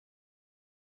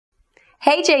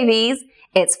Hey JVs,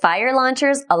 it's Fire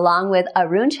Launchers along with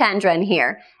Arun Chandran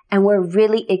here, and we're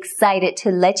really excited to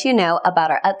let you know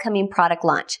about our upcoming product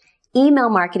launch,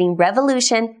 Email Marketing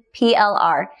Revolution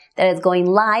PLR, that is going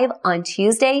live on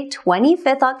Tuesday,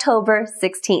 25th October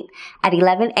 16th at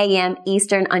 11 a.m.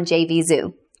 Eastern on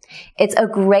JVZoo. It's a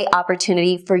great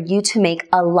opportunity for you to make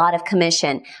a lot of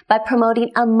commission by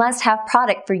promoting a must-have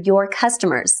product for your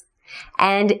customers.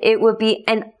 And it would be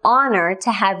an honor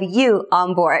to have you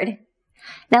on board.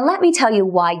 Now let me tell you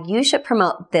why you should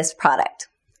promote this product.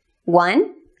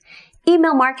 1.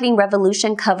 Email Marketing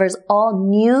Revolution covers all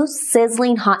new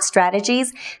sizzling hot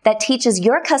strategies that teaches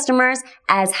your customers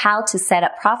as how to set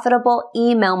up profitable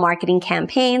email marketing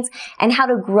campaigns and how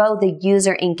to grow the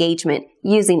user engagement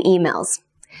using emails.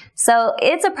 So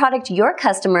it's a product your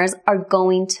customers are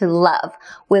going to love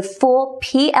with full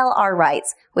PLR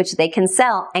rights, which they can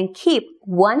sell and keep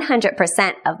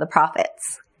 100% of the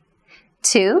profits.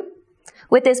 2.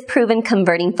 With this proven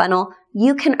converting funnel,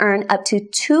 you can earn up to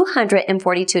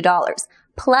 $242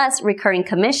 plus recurring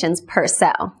commissions per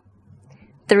sale.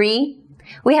 3.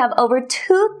 We have over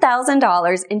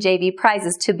 $2,000 in JV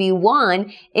prizes to be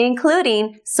won,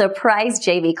 including surprise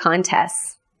JV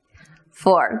contests.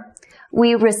 4.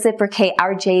 We reciprocate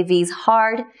our JVs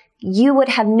hard. You would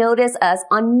have noticed us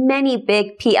on many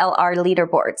big PLR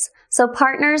leaderboards. So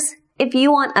partners, if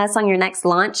you want us on your next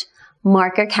launch,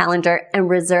 mark your calendar and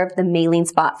reserve the mailing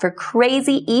spot for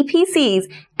crazy EPCs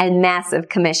and massive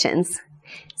commissions.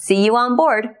 See you on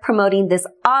board promoting this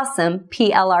awesome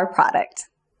PLR product.